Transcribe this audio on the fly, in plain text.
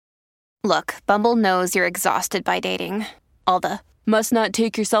Look, Bumble knows you're exhausted by dating. All the, must not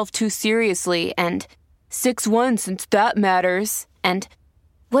take yourself too seriously, and 6'1" since that matters. And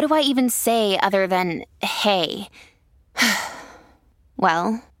what do I even say other than, hey?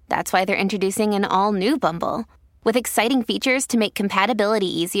 Well, that's why they're introducing an all-new Bumble, with exciting features to make compatibility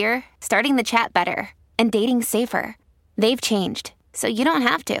easier, starting the chat better, and dating safer. They've changed, so you don't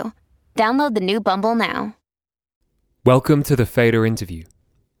have to. Download the new Bumble now. Welcome to the Fader interview.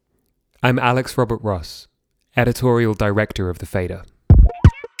 I'm Alex Robert Ross, editorial director of The Fader.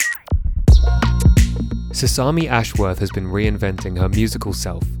 Sasami Ashworth has been reinventing her musical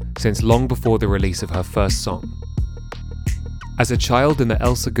self since long before the release of her first song. As a child in the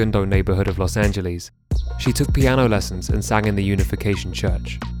El Segundo neighborhood of Los Angeles, she took piano lessons and sang in the Unification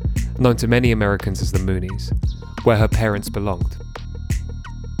Church, known to many Americans as the Moonies, where her parents belonged.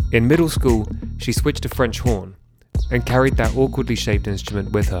 In middle school, she switched to French horn and carried that awkwardly shaped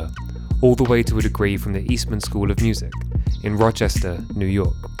instrument with her all the way to a degree from the Eastman School of Music in Rochester, New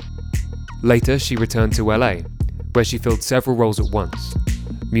York. Later, she returned to LA, where she filled several roles at once: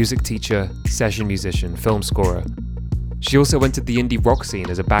 music teacher, session musician, film scorer. She also entered the indie rock scene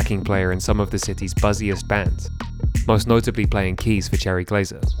as a backing player in some of the city's buzziest bands, most notably playing keys for Cherry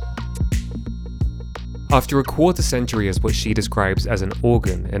Glazerr. After a quarter century as what she describes as an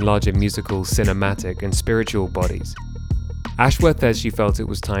organ in larger musical, cinematic, and spiritual bodies, Ashworth says she felt it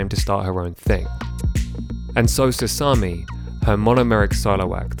was time to start her own thing. And so Sasami, her monomeric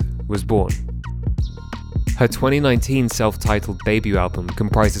solo act, was born. Her 2019 self-titled debut album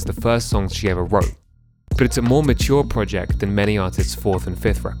comprises the first songs she ever wrote, but it's a more mature project than many artists' fourth and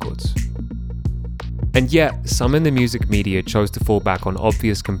fifth records. And yet, some in the music media chose to fall back on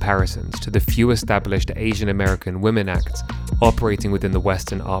obvious comparisons to the few established Asian American women acts operating within the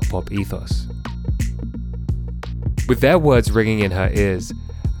Western art pop ethos. With their words ringing in her ears,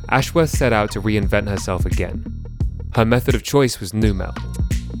 Ashworth set out to reinvent herself again. Her method of choice was nu metal.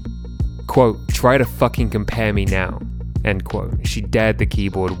 Quote, "Try to fucking compare me now," end quote. She dared the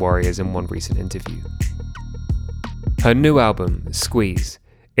keyboard warriors in one recent interview. Her new album, Squeeze,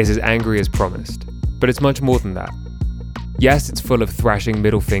 is as angry as promised, but it's much more than that. Yes, it's full of thrashing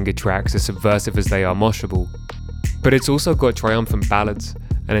middle finger tracks as subversive as they are moshable, but it's also got triumphant ballads,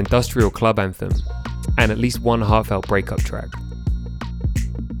 an industrial club anthem, and at least one heartfelt breakup track.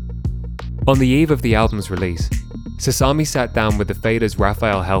 On the eve of the album's release, Sasami sat down with the Fader's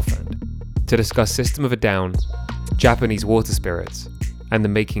Raphael Helfand to discuss System of a Down, Japanese water spirits, and the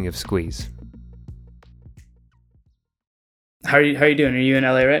making of Squeeze. How are you doing? Are you in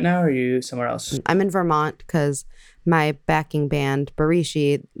LA right now or are you somewhere else? I'm in Vermont because my backing band,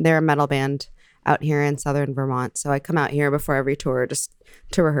 Barishi, they're a metal band out here in southern Vermont. So I come out here before every tour just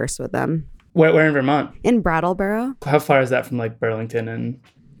to rehearse with them. Where in Vermont? In Brattleboro. How far is that from like Burlington? And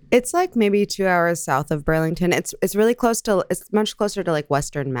it's like maybe 2 hours south of Burlington. It's really close to, it's much closer to like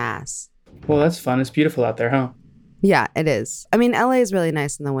Western Mass. Well, that's fun. It's beautiful out there, huh? Yeah, it is. I mean, LA is really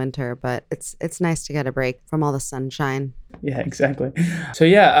nice in the winter, but it's nice to get a break from all the sunshine. Yeah, exactly. So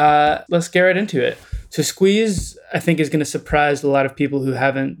let's get right into it. So Squeeze, I think, is going to surprise a lot of people who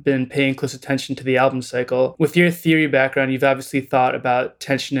haven't been paying close attention to the album cycle. With your theory background, you've obviously thought about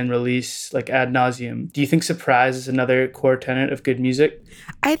tension and release like ad nauseum. Do you think surprise is another core tenet of good music?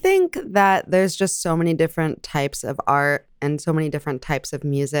 I think that there's just so many different types of art and so many different types of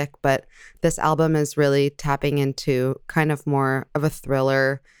music, but this album is really tapping into kind of more of a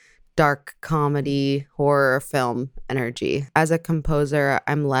thriller, dark comedy, horror film energy. As a composer,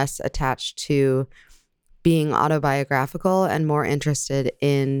 I'm less attached to being autobiographical and more interested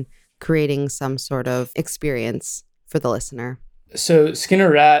in creating some sort of experience for the listener. So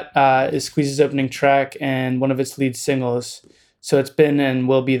Skinner Rat is Squeeze's opening track and one of its lead singles. So it's been and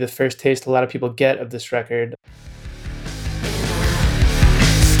will be the first taste a lot of people get of this record.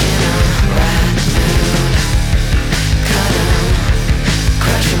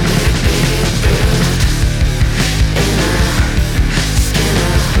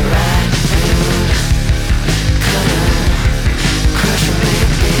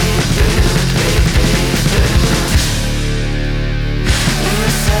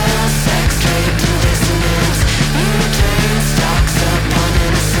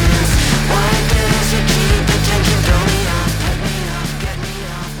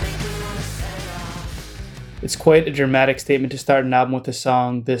 It's quite a dramatic statement to start an album with a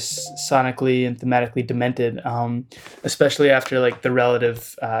song this sonically and thematically demented, especially after like the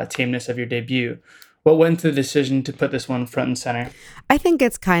relative tameness of your debut. What went into the decision to put this one front and center? I think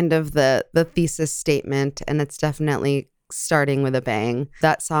it's kind of the thesis statement, and it's definitely starting with a bang.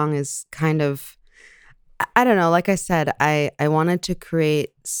 That song is kind of, I don't know. Like I said, I wanted to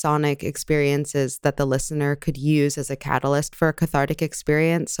create sonic experiences that the listener could use as a catalyst for a cathartic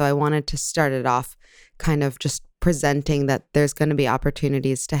experience. So I wanted to start it off kind of just presenting that there's going to be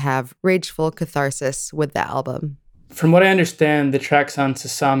opportunities to have rageful catharsis with the album. From what I understand, the tracks on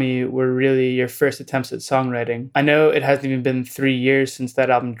Sasami were really your first attempts at songwriting. I know it hasn't even been 3 years since that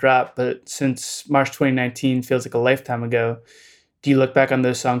album dropped, but since March 2019 feels like a lifetime ago, do you look back on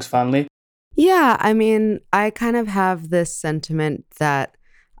those songs fondly? Yeah, I mean, I kind of have this sentiment that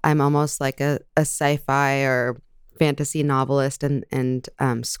I'm almost like a sci-fi or fantasy novelist, and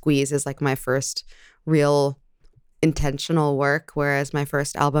Squeeze is like my first real intentional work, whereas my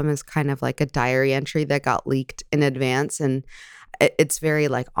first album is kind of like a diary entry that got leaked in advance, and it's very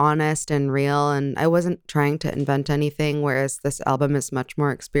like honest and real, and I wasn't trying to invent anything, whereas this album is much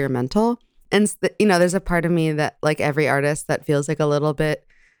more experimental. And there's a part of me that, like every artist, that feels like a little bit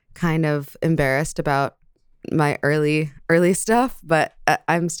kind of embarrassed about my early stuff, but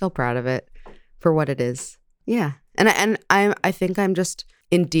I'm still proud of it for what it is. Yeah. And I think I'm just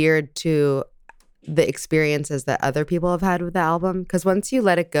endeared to the experiences that other people have had with the album, because once you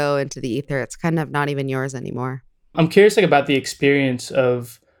let it go into the ether, it's kind of not even yours anymore. I'm curious about the experience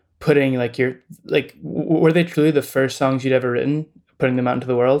of putting were they truly the first songs you'd ever written, putting them out into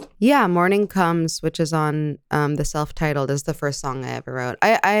the world? Yeah, Morning Comes, which is on the self-titled, is the first song I ever wrote.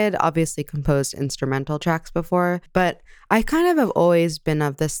 I had obviously composed instrumental tracks before, but I kind of have always been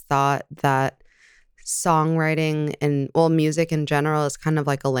of this thought that songwriting and, well, music in general is kind of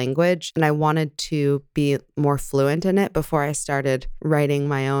like a language, and I wanted to be more fluent in it before I started writing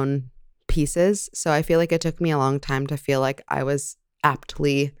my own pieces. So I feel like it took me a long time to feel like I was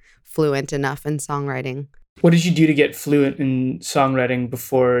aptly fluent enough in songwriting. What did you do to get fluent in songwriting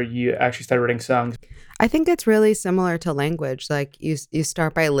before you actually started writing songs? I think it's really similar to language. Like you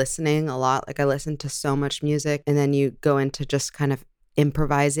start by listening a lot. Like I listened to so much music, and then you go into just kind of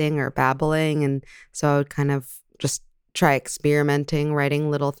improvising or babbling. And so I would kind of just try experimenting, writing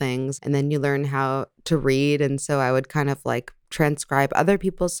little things, and then you learn how to read. And so I would kind of like transcribe other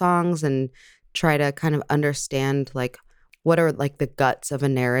people's songs and try to kind of understand like what are like the guts of a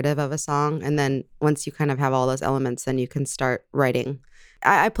narrative of a song. And then once you kind of have all those elements, then you can start writing.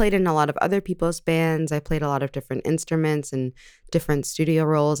 I played in a lot of other people's bands. I played a lot of different instruments and different studio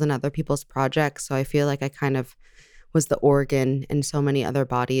roles in other people's projects. So I feel like I kind of was the organ in so many other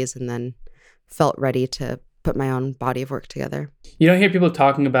bodies, and then felt ready to put my own body of work together. You don't hear people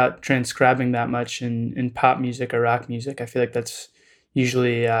talking about transcribing that much in pop music or rock music. I feel like that's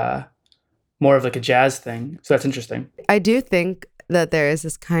usually more of like a jazz thing. So that's interesting. I do think that there is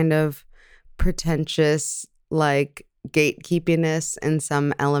this kind of pretentious, like, gatekeepiness in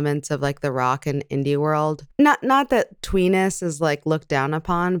some elements of like the rock and indie world. Not that tweeness is like looked down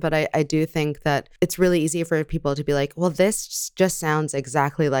upon, but I do think that it's really easy for people to be like, well, this just sounds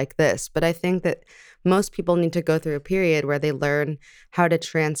exactly like this. But I think that most people need to go through a period where they learn how to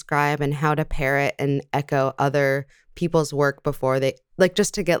transcribe and how to parrot and echo other people's work before they, like,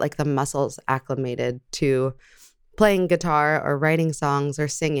 just to get like the muscles acclimated to playing guitar or writing songs or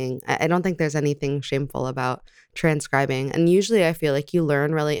singing. I don't think there's anything shameful about transcribing. And usually I feel like you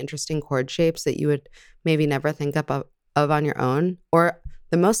learn really interesting chord shapes that you would maybe never think of on your own. Or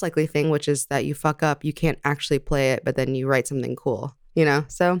the most likely thing, which is that you fuck up, you can't actually play it, but then you write something cool, you know?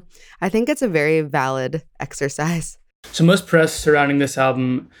 So I think it's a very valid exercise. So most press surrounding this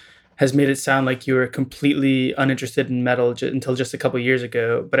album has made it sound like you were completely uninterested in metal until just a couple years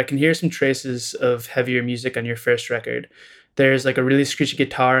ago, but I can hear some traces of heavier music on your first record. There's like a really screechy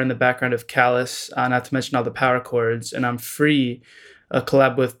guitar in the background of Callous, not to mention all the power chords, and I'm Free, a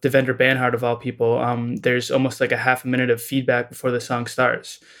collab with Devendra Banhart of all people. There's almost like a half a minute of feedback before the song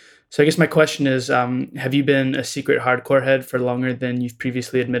starts. So I guess my question is, have you been a secret hardcore head for longer than you've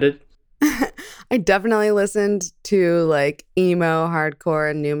previously admitted? I definitely listened to like emo, hardcore,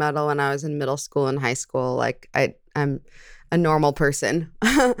 and new metal when I was in middle school and high school. Like I'm a normal person.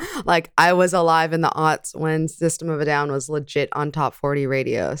 Like I was alive in the aughts when System of a Down was legit on top 40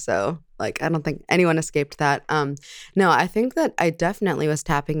 radio. So like I don't think anyone escaped that. No, I think that I definitely was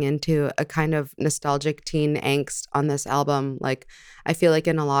tapping into a kind of nostalgic teen angst on this album. Like I feel like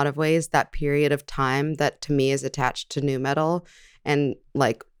in a lot of ways that period of time that to me is attached to new metal and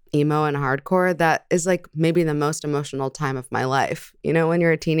like emo and hardcore, that is like maybe the most emotional time of my life. You know, when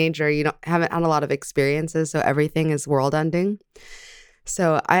you're a teenager, you haven't had a lot of experiences, so everything is world ending.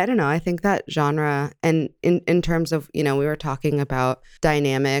 So I don't know, I think that genre, and in terms of, you know, we were talking about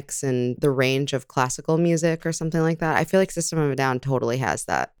dynamics and the range of classical music or something like that. I feel like System of a Down totally has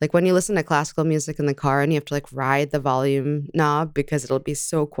that. Like when you listen to classical music in the car and you have to like ride the volume knob because it'll be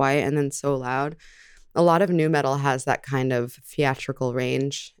so quiet and then so loud. a lot of new metal has that kind of theatrical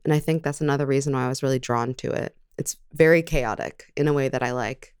range. And I think that's another reason why I was really drawn to it. It's very chaotic in a way that I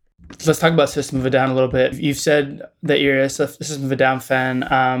like. So let's talk about System of a Down a little bit. You've said that you're a System of a Down fan,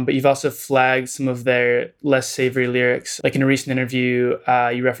 but you've also flagged some of their less savory lyrics. Like in a recent interview,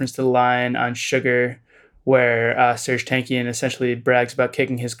 you referenced a line on Sugar where Serge Tankian essentially brags about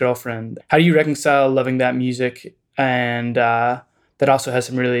kicking his girlfriend. How do you reconcile loving that music and that also has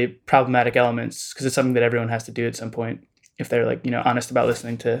some really problematic elements? Because it's something that everyone has to do at some point if they're like, honest about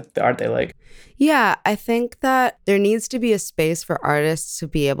listening to the art they like. Yeah, I think that there needs to be a space for artists to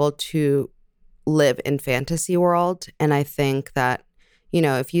be able to live in fantasy world. And I think that,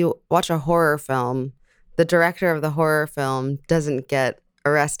 if you watch a horror film, the director of the horror film doesn't get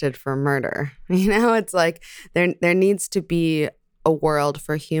arrested for murder. It's like there needs to be a world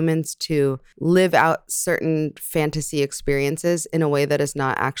for humans to live out certain fantasy experiences in a way that is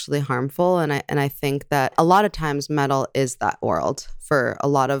not actually harmful. And I think that a lot of times metal is that world for a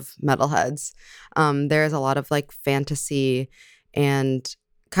lot of metalheads. There is a lot of like fantasy and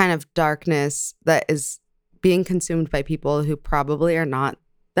kind of darkness that is being consumed by people who probably are not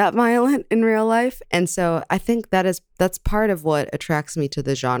that violent in real life. And so I think that's part of what attracts me to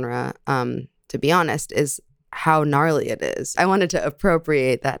the genre, to be honest, is how gnarly it is. I wanted to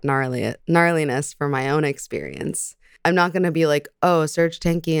appropriate that gnarliness for my own experience. I'm not going to be like, oh, Serge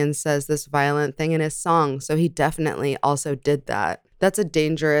Tankian says this violent thing in his song, so he definitely also did that. That's a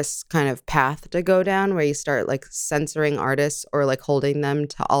dangerous kind of path to go down where you start like censoring artists or like holding them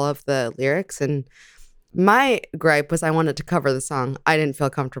to all of the lyrics. And my gripe was I wanted to cover the song. I didn't feel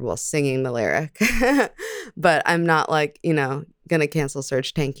comfortable singing the lyric. But I'm not like, going to cancel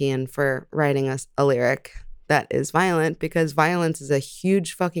Serge Tankian for writing a lyric that is violent, because violence is a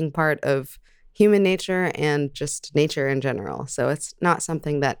huge fucking part of human nature and just nature in general. So it's not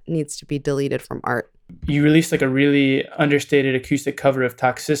something that needs to be deleted from art. You released like a really understated acoustic cover of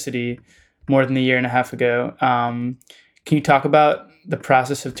Toxicity more than a year and a half ago. Can you talk about the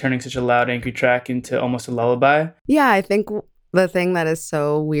process of turning such a loud, angry track into almost a lullaby? Yeah, I think the thing that is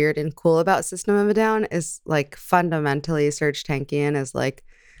so weird and cool about System of a Down is like fundamentally Serge Tankian is like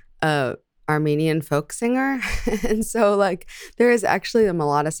a Armenian folk singer. And so like there is actually a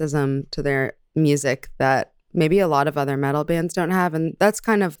melodicism to their music that maybe a lot of other metal bands don't have. And that's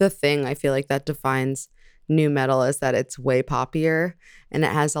kind of the thing I feel like that defines new metal, is that it's way poppier and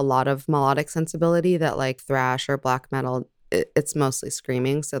it has a lot of melodic sensibility that like thrash or black metal, it's mostly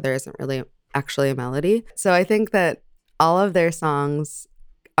screaming. So there isn't really actually a melody. So I think that all of their songs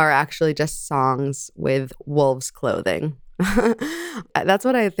are actually just songs with wolves clothing. That's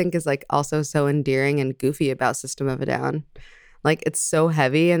what I think is like also so endearing and goofy about System of a Down. Like it's so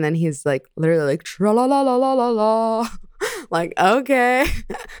heavy, and then he's like literally like tra la la la la la la. Like, okay,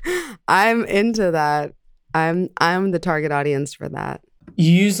 I'm into that. I'm the target audience for that.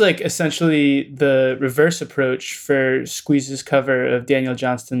 You use like essentially the reverse approach for Squeeze's cover of Daniel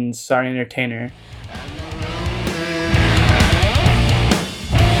Johnston's Sorry Entertainer.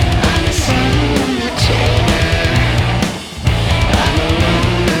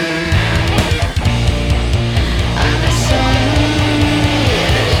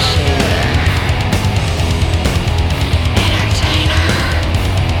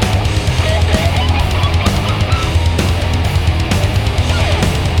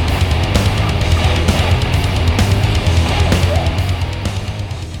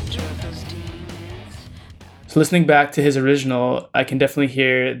 So listening back to his original, I can definitely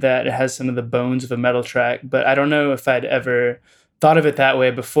hear that it has some of the bones of a metal track, but I don't know if I'd ever thought of it that way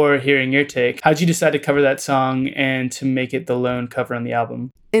before hearing your take. How'd you decide to cover that song and to make it the lone cover on the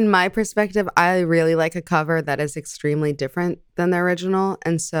album? In my perspective, I really like a cover that is extremely different than the original.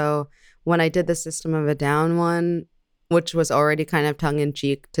 And so when I did the System of a Down one, which was already kind of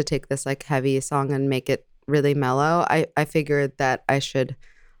tongue-in-cheek to take this like heavy song and make it really mellow, I figured that I should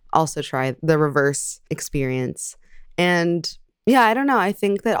also try the reverse experience. And yeah, I don't know. I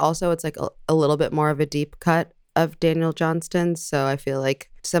think that also it's like a little bit more of a deep cut of Daniel Johnston. So I feel like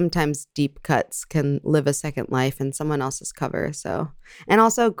sometimes deep cuts can live a second life in someone else's cover. So, and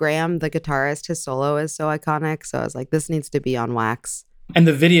also Graham, the guitarist, his solo is so iconic. So I was like, this needs to be on wax. And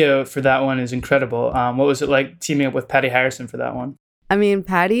the video for that one is incredible. What was it like teaming up with Patty Harrison for that one? I mean,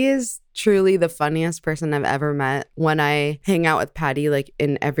 Patty is truly the funniest person I've ever met. When I hang out with Patty, like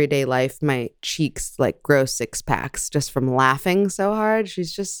in everyday life, my cheeks like grow 6-packs just from laughing so hard.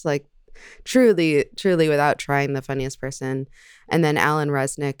 She's just like truly, without trying, the funniest person. And then Alan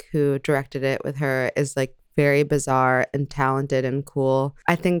Resnick, who directed it with her, is like very bizarre and talented and cool.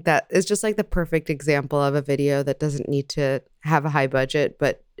 I think that is just like the perfect example of a video that doesn't need to have a high budget,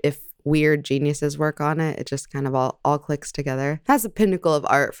 but if weird geniuses work on it. It just kind of all clicks together. That's the pinnacle of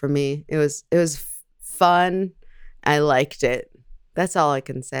art for me. It was fun. I liked it. That's all I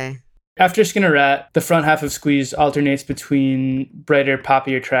can say. After Skinner Rat, the front half of Squeeze alternates between brighter,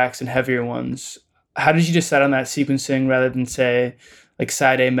 poppier tracks and heavier ones. How did you decide on that sequencing rather than, say, like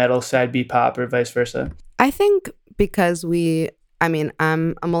side A metal, side B pop, or vice versa? I think because I'm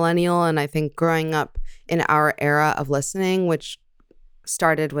a millennial, and I think growing up in our era of listening, which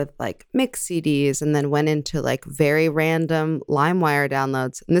started with like mix CDs and then went into like very random LimeWire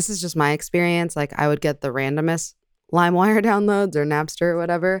downloads. And this is just my experience. Like I would get the randomest LimeWire downloads or Napster or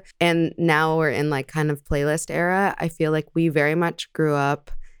whatever. And now we're in like kind of playlist era. I feel like we very much grew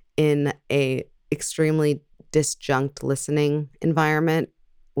up in a extremely disjunct listening environment.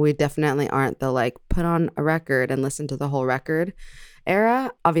 We definitely aren't the like put on a record and listen to the whole record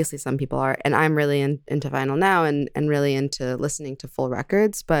era. Obviously some people are, and I'm really into vinyl now and really into listening to full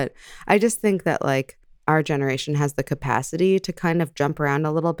records. But I just think that like our generation has the capacity to kind of jump around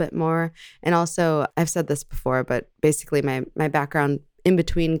a little bit more. And also, I've said this before, but basically my background in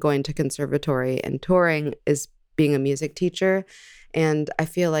between going to conservatory and touring is being a music teacher. And I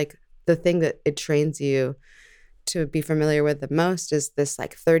feel like the thing that it trains you to be familiar with the most is this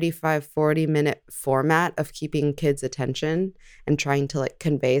like 35-40 minute format of keeping kids' attention and trying to like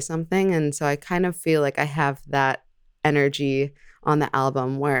convey something. And so I kind of feel like I have that energy on the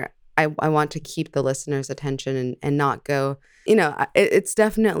album where I want to keep the listener's attention and not go, it's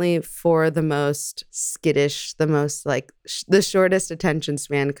definitely for the most skittish, the most like the shortest attention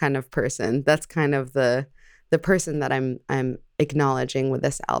span kind of person. That's kind of the person that I'm acknowledging with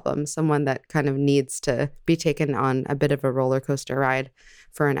this album, someone that kind of needs to be taken on a bit of a roller coaster ride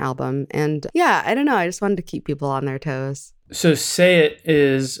for an album. And yeah, I don't know. I just wanted to keep people on their toes. So Say It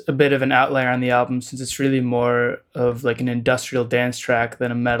is a bit of an outlier on the album since it's really more of like an industrial dance track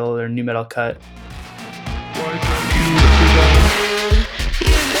than a metal or new metal cut.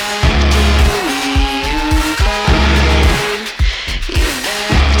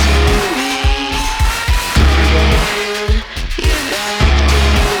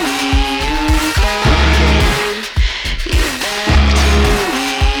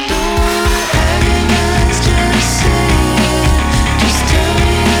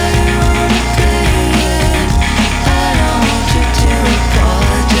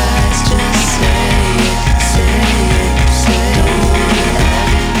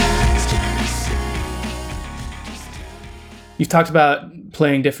 You've talked about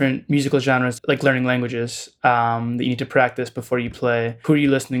playing different musical genres, like learning languages that you need to practice before you play. Who are you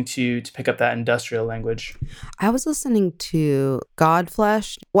listening to pick up that industrial language? I was listening to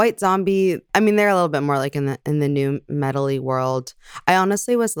Godflesh, White Zombie. I mean, they're a little bit more like in the new metal-y world. I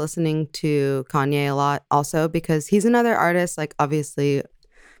honestly was listening to Kanye a lot also because he's another artist, like obviously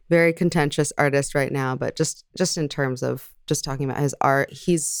very contentious artist right now, but just in terms of just talking about his art,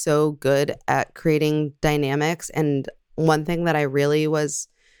 he's so good at creating dynamics. And one thing that I really was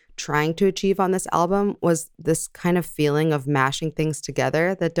trying to achieve on this album was this kind of feeling of mashing things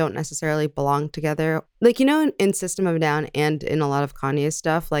together that don't necessarily belong together. Like, in System of a Down and in a lot of Kanye's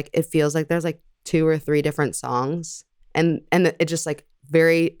stuff, like it feels like there's like 2 or 3 different songs and it just like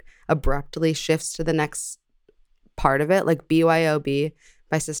very abruptly shifts to the next part of it. Like BYOB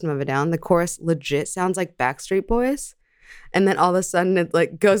by System of a Down, the chorus legit sounds like Backstreet Boys. And then all of a sudden it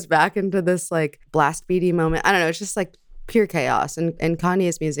like goes back into this like blast beaty moment. I don't know. It's just like pure chaos. And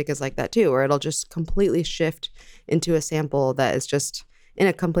Kanye's music is like that too, where it'll just completely shift into a sample that is just in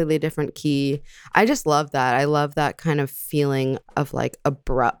a completely different key. I just love that. I love that kind of feeling of like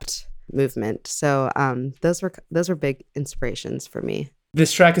abrupt movement. So those were big inspirations for me.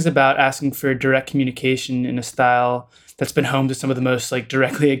 This track is about asking for direct communication in a style that's been home to some of the most like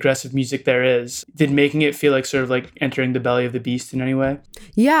directly aggressive music there is. Did making it feel like sort of like entering the belly of the beast in any way?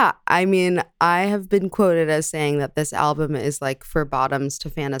 Yeah, I mean, I have been quoted as saying that this album is like for bottoms to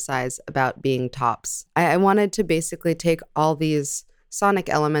fantasize about being tops. I wanted to basically take all these sonic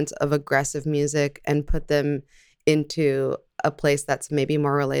elements of aggressive music and put them into a place that's maybe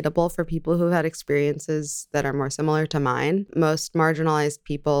more relatable for people who had experiences that are more similar to mine. Most marginalized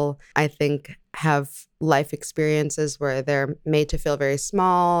people, I think, have life experiences where they're made to feel very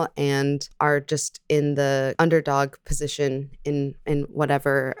small and are just in the underdog position in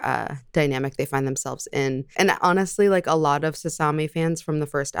whatever dynamic they find themselves in. And honestly, like a lot of Sasami fans from the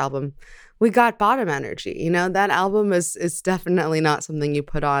first album, we got bottom energy. That album is definitely not something you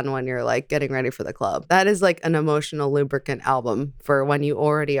put on when you're like getting ready for the club. That is like an emotional lubricant album for when you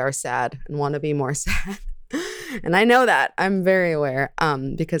already are sad and want to be more sad. And I know that. I'm very aware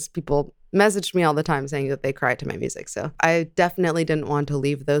because people messaged me all the time saying that they cried to my music. So I definitely didn't want to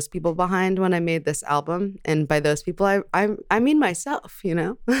leave those people behind when I made this album. And by those people, I mean myself, you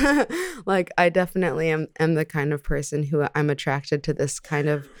know? Like I definitely am the kind of person who I'm attracted to this kind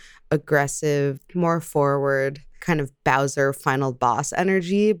of aggressive, more forward, kind of Bowser final boss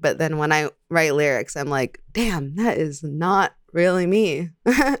energy. But then when I write lyrics, I'm like, damn, that is not really me.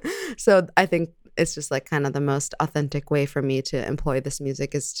 So I think it's just like kind of the most authentic way for me to employ this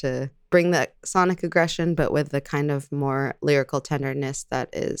music is to bring that sonic aggression, but with the kind of more lyrical tenderness that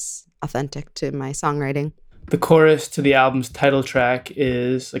is authentic to my songwriting. The chorus to the album's title track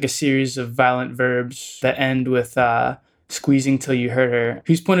is like a series of violent verbs that end with squeezing till you hurt her.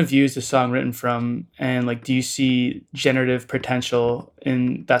 Whose point of view is the song written from? And like, do you see generative potential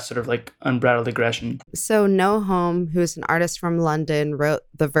in that sort of like unbridled aggression? So No Home, who's an artist from London, wrote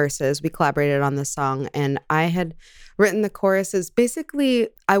the verses. We collaborated on the song, and I had written the choruses. Basically,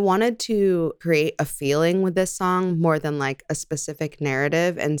 I wanted to create a feeling with this song more than like a specific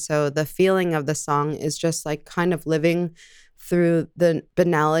narrative. And so the feeling of the song is just like kind of living through the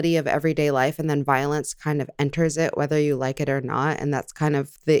banality of everyday life, and then violence kind of enters it, whether you like it or not. And that's kind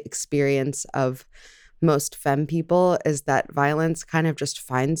of the experience of most femme people, is that violence kind of just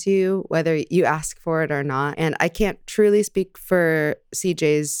finds you, whether you ask for it or not. And I can't truly speak for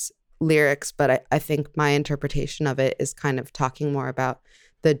CJ's lyrics, but I think my interpretation of it is kind of talking more about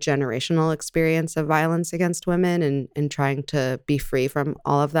the generational experience of violence against women and trying to be free from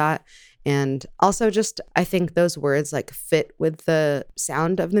all of that. And also just, I think those words like fit with the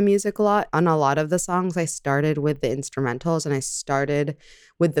sound of the music a lot. On a lot of the songs, I started with the instrumentals and I started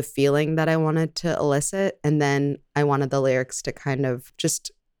with the feeling that I wanted to elicit. And then I wanted the lyrics to kind of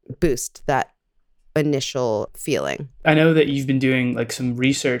just boost that initial feeling. I know that you've been doing like some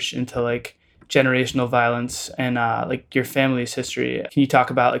research into like generational violence and like your family's history. Can you talk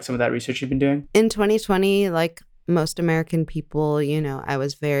about like some of that research you've been doing? In 2020, like most American people, you know, I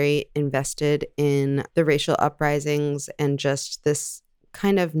was very invested in the racial uprisings and just this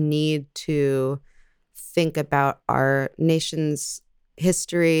kind of need to think about our nation's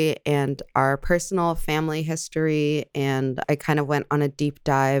history and our personal family history. And I kind of went on a deep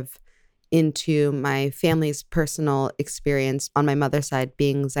dive into my family's personal experience on my mother's side,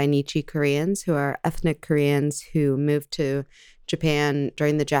 being Zainichi Koreans, who are ethnic Koreans who moved to Japan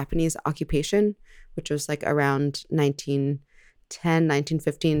during the Japanese occupation, which was like around 1910,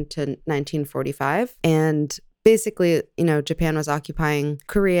 1915 to 1945. And basically, you know, Japan was occupying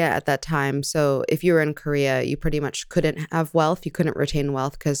Korea at that time. So if you were in Korea, you pretty much couldn't have wealth. You couldn't retain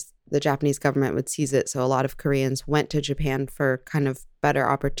wealth because the Japanese government would seize it. So a lot of Koreans went to Japan for kind of better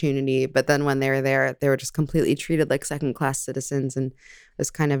opportunity. But then when they were there, they were just completely treated like second-class citizens, and it was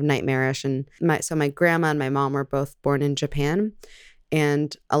kind of nightmarish. And my grandma and my mom were both born in Japan.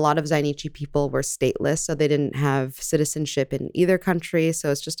 And a lot of Zainichi people were stateless, so they didn't have citizenship in either country. So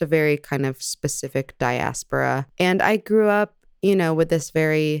it's just a very kind of specific diaspora. And I grew up, you know, with this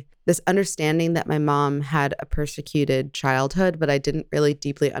understanding that my mom had a persecuted childhood, but I didn't really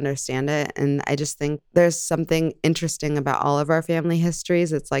deeply understand it. And I just think there's something interesting about all of our family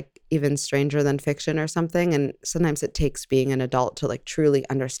histories. It's like even stranger than fiction or something. And sometimes it takes being an adult to like truly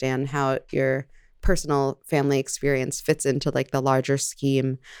understand how your personal family experience fits into like the larger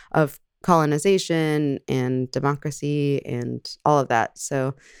scheme of colonization and democracy and all of that.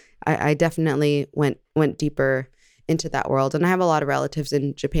 So I definitely went deeper into that world. And I have a lot of relatives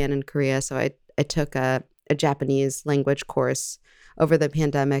in Japan and Korea. So I took a Japanese language course over the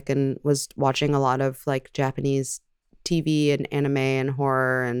pandemic and was watching a lot of like Japanese TV and anime and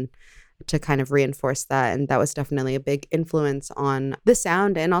horror, and to kind of reinforce that. And that was definitely a big influence on the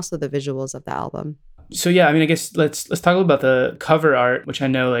sound and also the visuals of the album. So yeah, I mean, I guess let's talk a little about the cover art, which I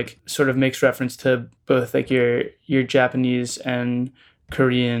know like sort of makes reference to both like your Japanese and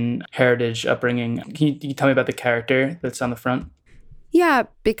Korean heritage upbringing. Can you tell me about the character that's on the front? Yeah,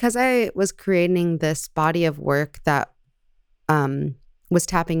 because I was creating this body of work that was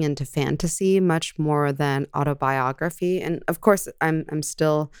tapping into fantasy much more than autobiography. And of course, I'm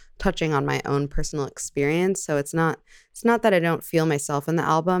still touching on my own personal experience. So it's not that I don't feel myself in the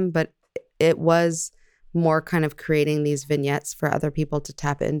album, but it was more kind of creating these vignettes for other people to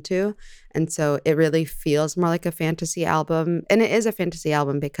tap into. And so it really feels more like a fantasy album. And it is a fantasy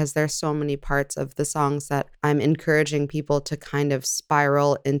album because there's so many parts of the songs that I'm encouraging people to kind of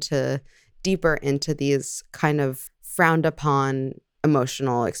spiral deeper into these kind of frowned upon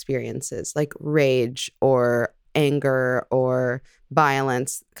emotional experiences like rage or anger or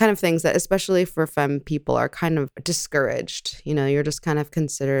violence, kind of things that especially for femme people are kind of discouraged. You know, you're just kind of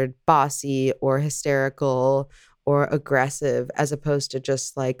considered bossy or hysterical or aggressive as opposed to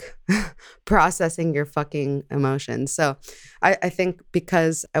just like processing your fucking emotions. So I think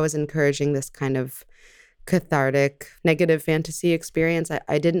because I was encouraging this kind of cathartic negative fantasy experience,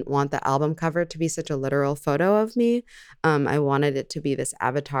 I didn't want the album cover to be such a literal photo of me. I wanted it to be this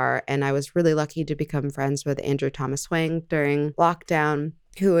avatar, and I was really lucky to become friends with Andrew Thomas Wang during lockdown,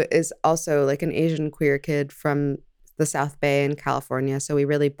 who is also like an Asian queer kid from the South Bay in California. So we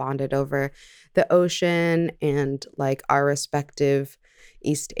really bonded over the ocean and like our respective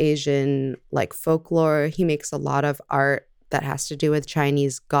East Asian like folklore. He makes a lot of art that has to do with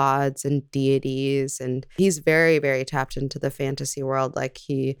Chinese gods and deities. And he's very, very tapped into the fantasy world. Like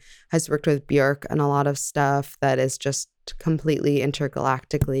he has worked with Björk on a lot of stuff that is just completely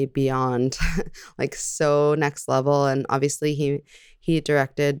intergalactically beyond, like so next level. And obviously he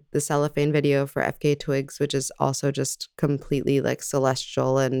directed the Cellophane video for FK Twigs, which is also just completely like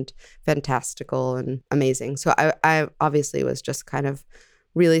celestial and fantastical and amazing. So I obviously was just kind of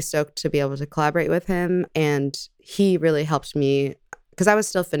really stoked to be able to collaborate with him. And he really helped me because I was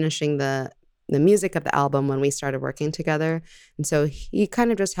still finishing the music of the album when we started working together. And so he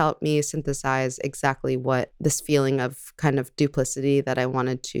kind of just helped me synthesize exactly what this feeling of kind of duplicity that I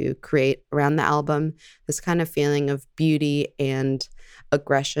wanted to create around the album, this kind of feeling of beauty and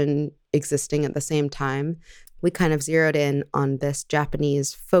aggression existing at the same time. We kind of zeroed in on this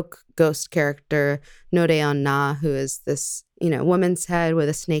Japanese folk ghost character, Nodeon Na, who is this, woman's head with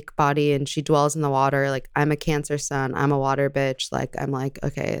a snake body, and she dwells in the water. Like, I'm a Cancer sun, I'm a water bitch. Like, I'm like,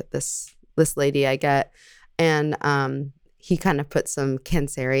 okay, this lady I get. And he kind of put some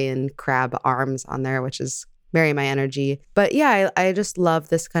Cancerian crab arms on there, which is very my energy. But yeah, I just love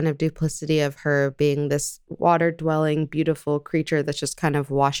this kind of duplicity of her being this water-dwelling, beautiful creature that's just kind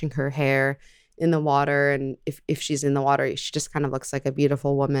of washing her hair in the water. And if she's in the water, she just kind of looks like a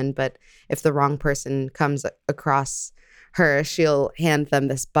beautiful woman. But if the wrong person comes across her, she'll hand them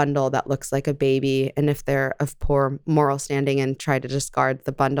this bundle that looks like a baby. And if they're of poor moral standing and try to discard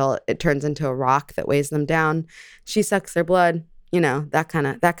the bundle, it turns into a rock that weighs them down. She sucks their blood, that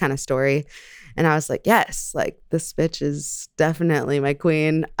kind of story. And I was like, yes, like this bitch is definitely my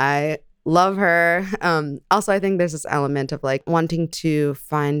queen. I love her. Also, I think there's this element of like wanting to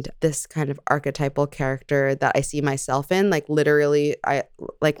find this kind of archetypal character that I see myself in. Like literally, I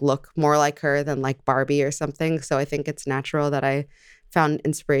like look more like her than like Barbie or something. So I think it's natural that I found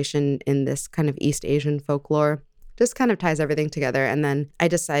inspiration in this kind of East Asian folklore. Just kind of ties everything together. And then I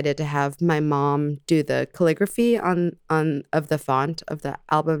decided to have my mom do the calligraphy on of the font of the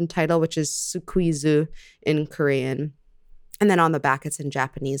album title, which is Sukuizu in Korean. And then on the back, it's in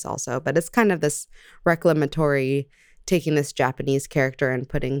Japanese also. But it's kind of this reclamatory, taking this Japanese character and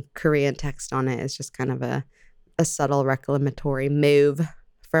putting Korean text on it is just kind of a subtle reclamatory move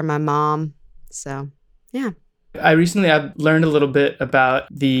for my mom. So, yeah. I've learned a little bit about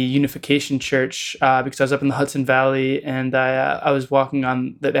the Unification Church because I was up in the Hudson Valley, and I was walking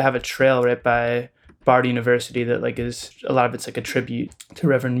on that. They have a trail right by Bard University that like is a lot of it's like a tribute to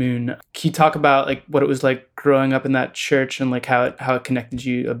Reverend Moon. Can you talk about like what it was like growing up in that church and like how it connected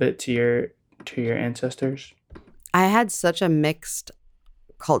you a bit to your ancestors? I had such a mixed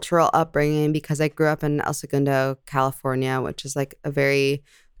cultural upbringing because I grew up in El Segundo, California, which is like a very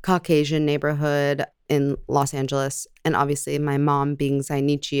Caucasian neighborhood in Los Angeles. And obviously my mom being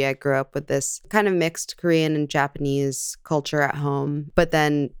Zainichi, I grew up with this kind of mixed Korean and Japanese culture at home. But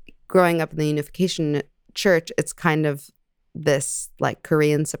then growing up in the Unification Church, it's kind of this like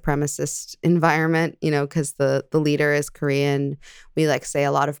Korean supremacist environment, because the leader is Korean. We like say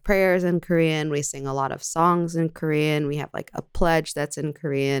a lot of prayers in Korean. We sing a lot of songs in Korean. We have like a pledge that's in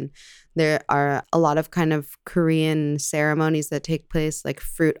Korean. There are a lot of kind of Korean ceremonies that take place, like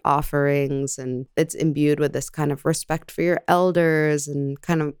fruit offerings, and it's imbued with this kind of respect for your elders and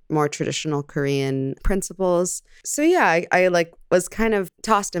kind of more traditional Korean principles. So yeah, I like was kind of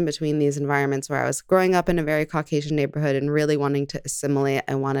tossed in between these environments where I was growing up in a very Caucasian neighborhood and really wanting to assimilate.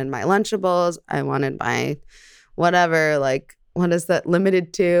 I wanted my Lunchables. I wanted my whatever, like, what is that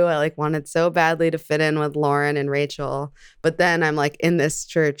limited to? I like wanted so badly to fit in with Lauren and Rachel. But then I'm like in this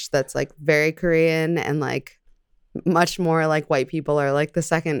church that's like very Korean and like much more like white people are like the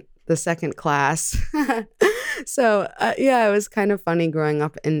second class. So yeah, it was kind of funny growing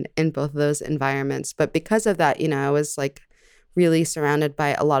up in both of those environments. But because of that, I was like really surrounded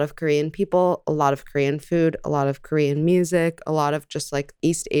by a lot of Korean people, a lot of Korean food, a lot of Korean music, a lot of just like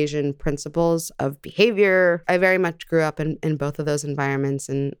East Asian principles of behavior. I very much grew up in both of those environments.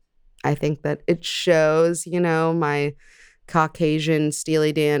 And I think that it shows, my Caucasian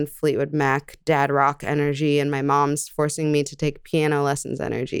Steely Dan, Fleetwood Mac, dad rock energy, and my mom's forcing me to take piano lessons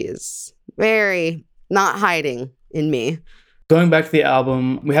energy is very, not hiding in me. Going back to the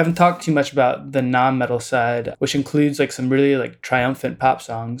album, we haven't talked too much about the non-metal side, which includes like some really like triumphant pop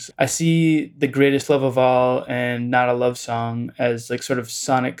songs. I see The Greatest Love of All and Not a Love Song as like sort of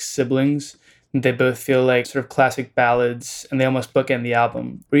sonic siblings. They both feel like sort of classic ballads, and they almost bookend the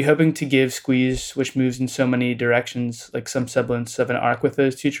album. Were you hoping to give Squeeze, which moves in so many directions, like some semblance of an arc with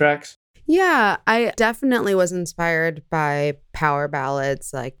those two tracks? Yeah, I definitely was inspired by power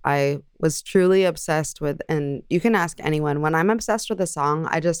ballads. Like, I was truly obsessed with, and you can ask anyone, when I'm obsessed with a song,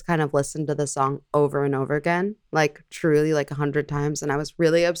 I just kind of listen to the song over and over again, like truly like 100 times. And I was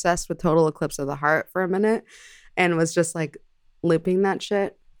really obsessed with Total Eclipse of the Heart for a minute and was just like looping that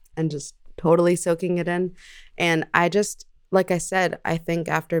shit and just totally soaking it in. And I just, like I said, I think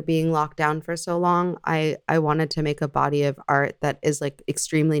after being locked down for so long, I wanted to make a body of art that is like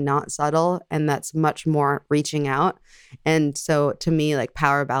extremely not subtle and that's much more reaching out. And so to me, like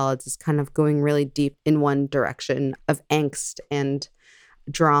power ballads is kind of going really deep in one direction of angst and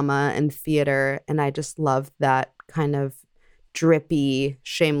drama and theater. And I just love that kind of drippy,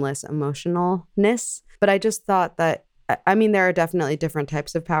 shameless emotionalness. But I just thought that, I mean, there are definitely different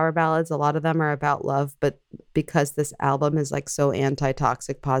types of power ballads. A lot of them are about love, but because this album is like so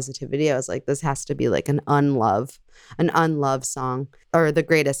anti-toxic positivity, I was like, this has to be like an unlove song. Or The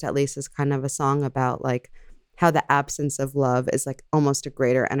Greatest, at least, is kind of a song about like how the absence of love is like almost a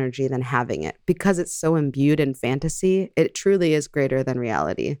greater energy than having it. Because it's so imbued in fantasy, it truly is greater than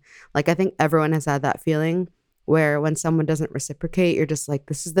reality. Like, I think everyone has had that feeling where when someone doesn't reciprocate, you're just like,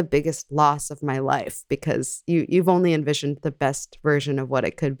 this is the biggest loss of my life, because you've only envisioned the best version of what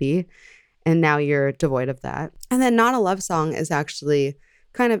it could be. And now you're devoid of that. And then Not a Love Song is actually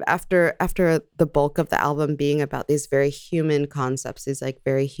kind of after the bulk of the album being about these very human concepts, these like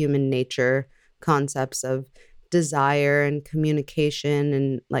very human nature concepts of desire and communication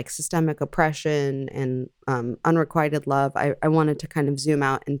and like systemic oppression and unrequited love. I wanted to kind of zoom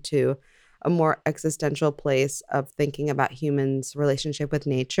out into a more existential place of thinking about humans' relationship with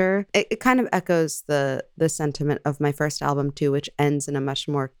nature. It kind of echoes the sentiment of my first album too, which ends in a much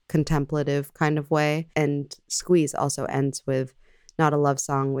more contemplative kind of way. And Squeeze also ends with Not a Love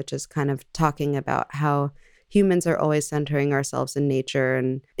Song, which is kind of talking about how humans are always centering ourselves in nature.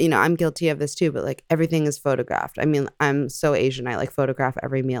 And, you know, I'm guilty of this too, but like everything is photographed. I mean, I'm so Asian. I like photograph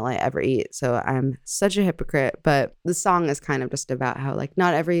every meal I ever eat. So I'm such a hypocrite. But the song is kind of just about how like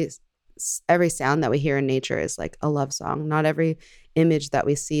not every sound that we hear in nature is like a love song. Not every image that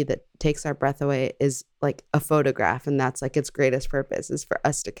we see that takes our breath away is like a photograph, and that's like its greatest purpose is for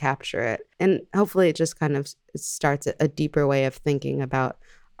us to capture it. And hopefully it just kind of starts a deeper way of thinking about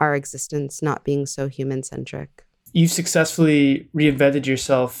our existence not being so human-centric. You've successfully reinvented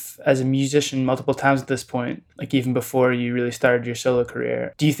yourself as a musician multiple times at this point, like even before you really started your solo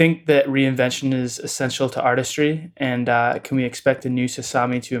career. Do you think that reinvention is essential to artistry? And can we expect a new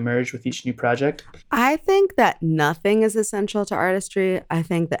Sasami to emerge with each new project? I think that nothing is essential to artistry. I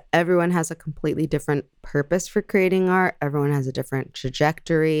think that everyone has a completely different purpose for creating art. Everyone has a different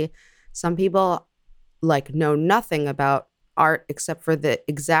trajectory. Some people like know nothing about art except for the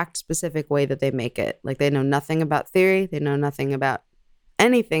exact specific way that they make it. Like they know nothing about theory. They know nothing about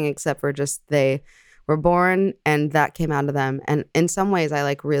anything except for just they were born and that came out of them. And in some ways I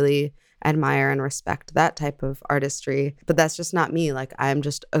like really admire and respect that type of artistry, but that's just not me. Like I'm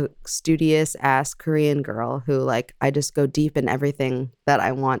just a studious ass Korean girl who like, I just go deep in everything that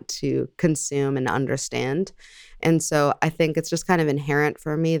I want to consume and understand. And so I think it's just kind of inherent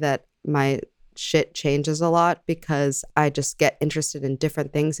for me that my shit changes a lot because I just get interested in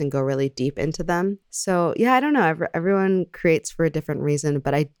different things and go really deep into them. So yeah, I don't know. Everyone creates for a different reason,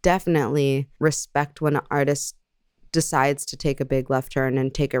 but I definitely respect when an artist decides to take a big left turn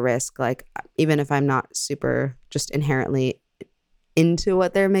and take a risk. Like even if I'm not super just inherently into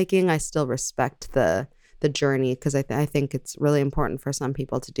what they're making, I still respect the journey because I think it's really important for some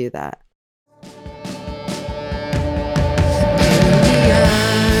people to do that.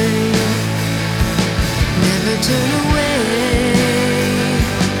 Turn away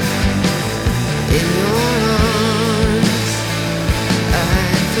in your arms,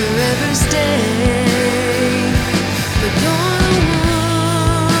 I'd forever stay, but you're the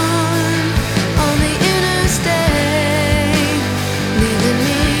one on the interstate, leaving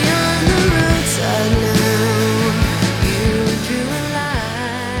me on the roadside now. You drew a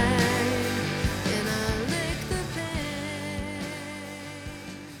line and I licked the paint.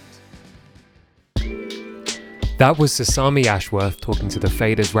 That was Sasami Ashworth talking to The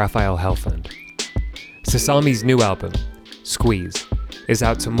Fader's Raphael Helfand. Sasami's new album, Squeeze, is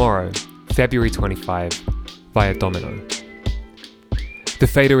out tomorrow, February 25, via Domino. The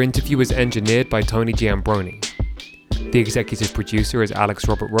Fader interview is engineered by Tony Giambroni. The executive producer is Alex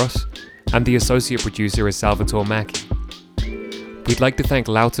Robert Ross, and the associate producer is Salvatore Macchi. We'd like to thank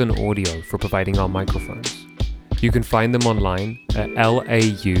Loughton Audio for providing our microphones. You can find them online at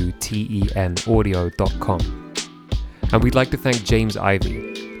lautenaudio.com. And we'd like to thank James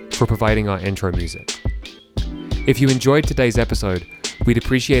Ivey for providing our intro music. If you enjoyed today's episode, we'd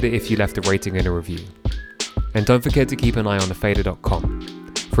appreciate it if you left a rating and a review. And don't forget to keep an eye on thefader.com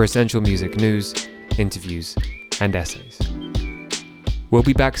for essential music news, interviews, and essays. We'll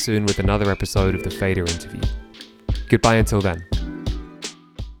be back soon with another episode of The Fader Interview. Goodbye until then.